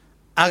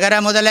அகர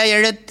முதல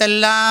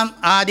எழுத்தெல்லாம்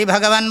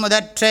ஆதிபகவன்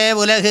முதற்றே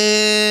உலகு.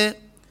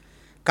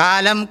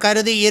 காலம்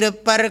கருதி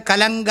இருப்பர்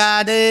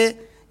கலங்காது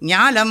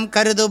ஞாலம்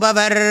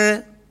கருதுபவர்.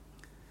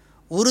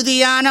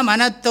 உறுதியான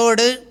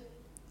மனத்தோடு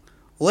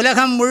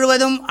உலகம்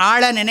முழுவதும்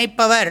ஆள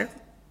நினைப்பவர்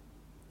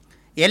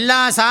எல்லா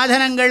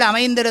சாதனங்கள்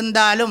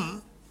அமைந்திருந்தாலும்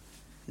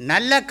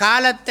நல்ல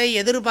காலத்தை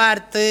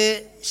எதிர்பார்த்து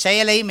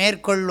செயலை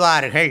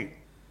மேற்கொள்வார்கள்.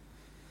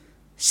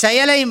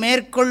 செயலை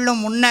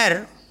மேற்கொள்ளும் முன்னர்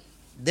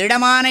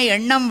திடமான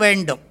எண்ணம்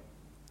வேண்டும்,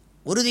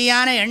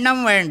 உறுதியான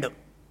எண்ணம் வேண்டும்.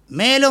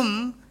 மேலும்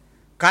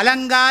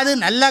கலங்காது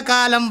நல்ல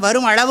காலம்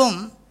வரும் அளவும்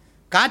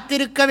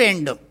காத்திருக்க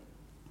வேண்டும்.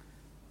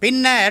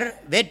 பின்னர்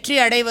வெற்றி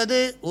அடைவது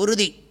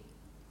உறுதி.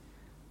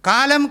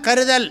 காலம்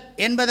கருதல்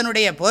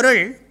என்பதனுடைய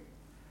பொருள்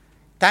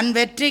தன்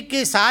வெற்றிக்கு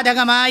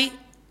சாதகமாய்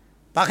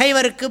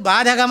பகைவருக்கு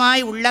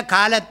பாதகமாய் உள்ள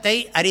காலத்தை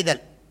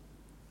அறிதல்.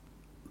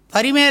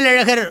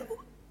 பரிமேலழகர்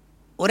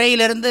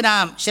உரையிலிருந்து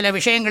நாம் சில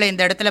விஷயங்களை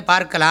இந்த இடத்துல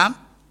பார்க்கலாம்.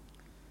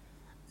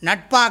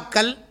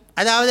 நட்பாக்கல்,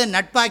 அதாவது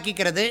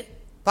நட்பாக்கிக்கிறது,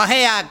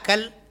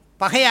 பகையாக்கல்,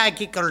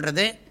 பகையாக்கிக்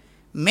கொள்வது,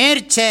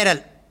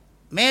 மேற்சேரல்,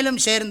 மேலும்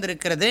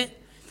சேர்ந்திருக்கிறது,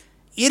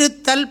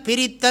 இருத்தல்,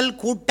 பிரித்தல்,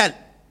 கூட்டல்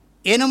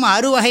எனும்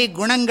அறுவகை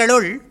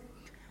குணங்களுள்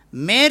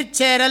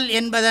மேற்சேரல்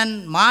என்பதன்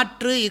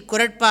மாற்று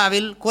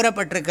இக்குறட்பாவில்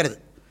கூறப்பட்டிருக்கிறது.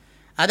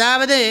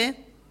 அதாவது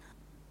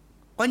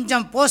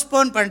கொஞ்சம்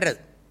போஸ்ட்போன் பண்ணுறது,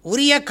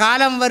 உரிய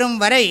காலம் வரும்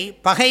வரை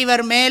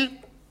பகைவர் மேல்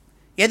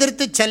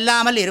எதிர்த்து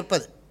செல்லாமல்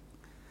இருப்பது.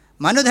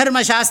 மனுதர்ம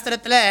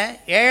சாஸ்திரத்தில்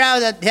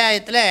 7வது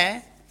அத்தியாயத்தில்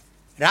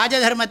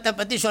ராஜதர்மத்தை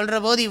பற்றி சொல்கிற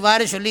போது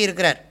இவ்வாறு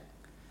சொல்லியிருக்கிறார்.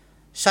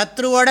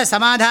 சத்ருவோட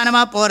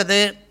சமாதானமாக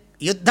போகிறது,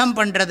 யுத்தம்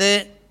பண்ணுறது,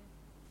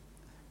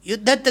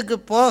 யுத்தத்துக்கு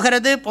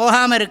போகிறது,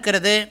 போகாமல்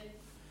இருக்கிறது,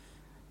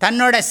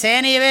 தன்னோட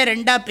சேனையவே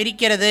ரெண்டாக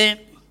பிரிக்கிறது,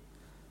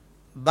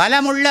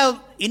 பலமுள்ள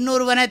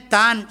இன்னொருவனை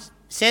தான்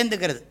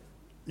சேர்ந்துக்கிறது,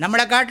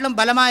 நம்மளை காட்டிலும்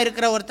பலமாக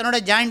இருக்கிற ஒருத்தனோட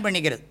ஜாயின்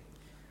பண்ணிக்கிறது.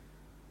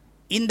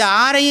 இந்த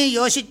 6ஐயும்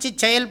யோசித்து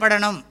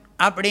செயல்படணும்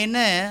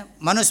அப்படின்னு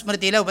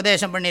மனுஸ்மிருதியில்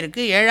உபதேசம்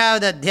பண்ணியிருக்கு.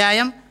 7வது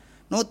அத்தியாயம்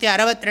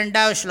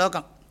 162வது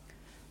ஸ்லோகம்.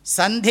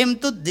 சந்திம்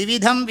து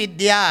திவிதம்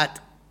வித்யாத்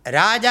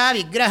ராஜா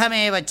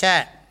விக்கிரகமேவச்ச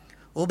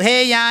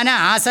உபேயான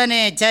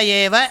ஆசனேச்ச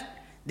ஏவ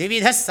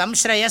திவித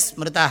சம்ஸ்ரய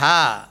ஸ்மிருதா.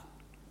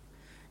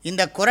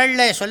 இந்த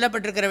குறளில்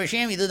சொல்லப்பட்டிருக்கிற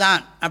விஷயம்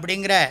இதுதான்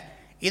அப்படிங்கிற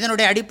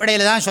இதனுடைய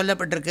அடிப்படையில் தான்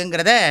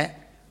சொல்லப்பட்டிருக்குங்கிறத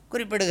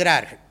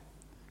குறிப்பிடுகிறார்கள்.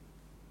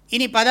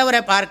 இனி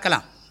பதவுரை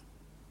பார்க்கலாம்.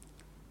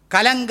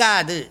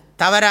 கலங்காது,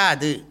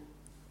 தவறாது,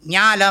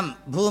 ஞாலம்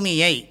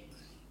பூமியை,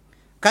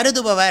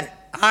 கருதுபவர்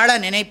ஆள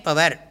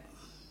நினைப்பவர்,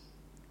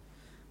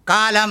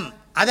 காலம்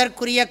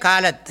அதற்குரிய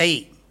காலத்தை,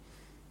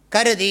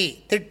 கருதி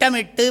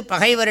திட்டமிட்டு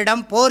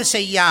பகைவரிடம் போர்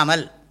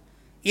செய்யாமல்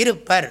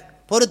இருப்பர்,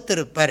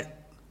 பொறுத்திருப்பர்.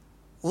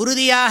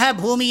 உறுதியாக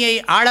பூமியை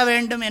ஆள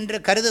வேண்டும் என்று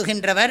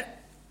கருதுகின்றவர்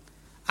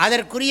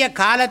அதற்குரிய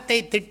காலத்தை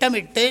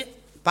திட்டமிட்டு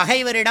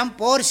பகைவரிடம்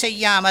போர்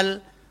செய்யாமல்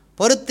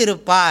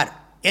பொறுத்திருப்பார்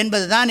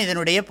என்பதுதான்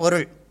இதனுடைய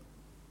பொருள்.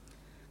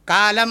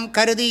 காலம்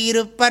கருதி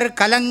இருப்பர்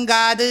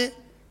கலங்காது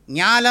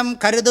ஞாலம்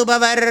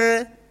கருதுபவர்.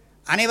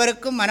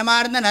 அனைவருக்கும்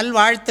மனமார்ந்த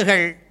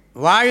நல்வாழ்த்துகள்.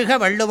 வாழ்க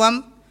வள்ளுவம்,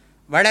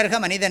 வளர்க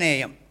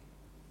மனிதநேயம்.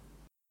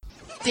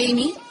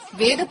 தேனி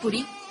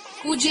வேதபுரி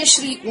பூஜ்ய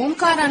ஸ்ரீ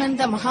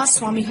ஓம்காரானந்த மகா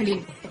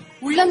சுவாமிகளின்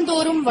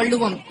உள்ளந்தோறும்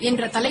வள்ளுவம்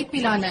என்ற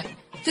தலைப்பிலான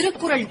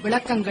திருக்குறள்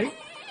விளக்கங்கள்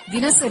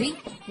தினசரி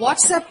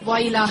வாட்ஸ்அப்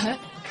வாயிலாக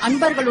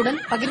அன்பர்களுடன்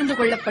பகிர்ந்து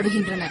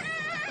கொள்ளப்படுகின்றன.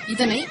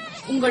 இதனை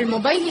உங்கள்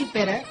மொபைலில்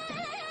பெற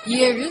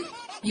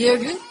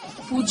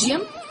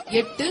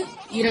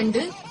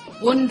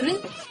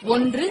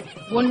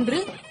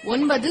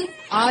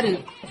 7772111196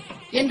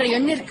 என்ற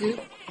எண்ணிற்கு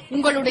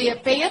உங்களுடைய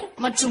பெயர்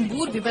மற்றும்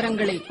ஊர்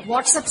விவரங்களை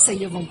வாட்ஸ்அப்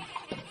செய்யவும்.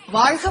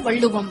 வாழ்க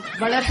வள்ளுவம்,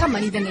 வளர்க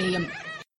மனிதநேயம்.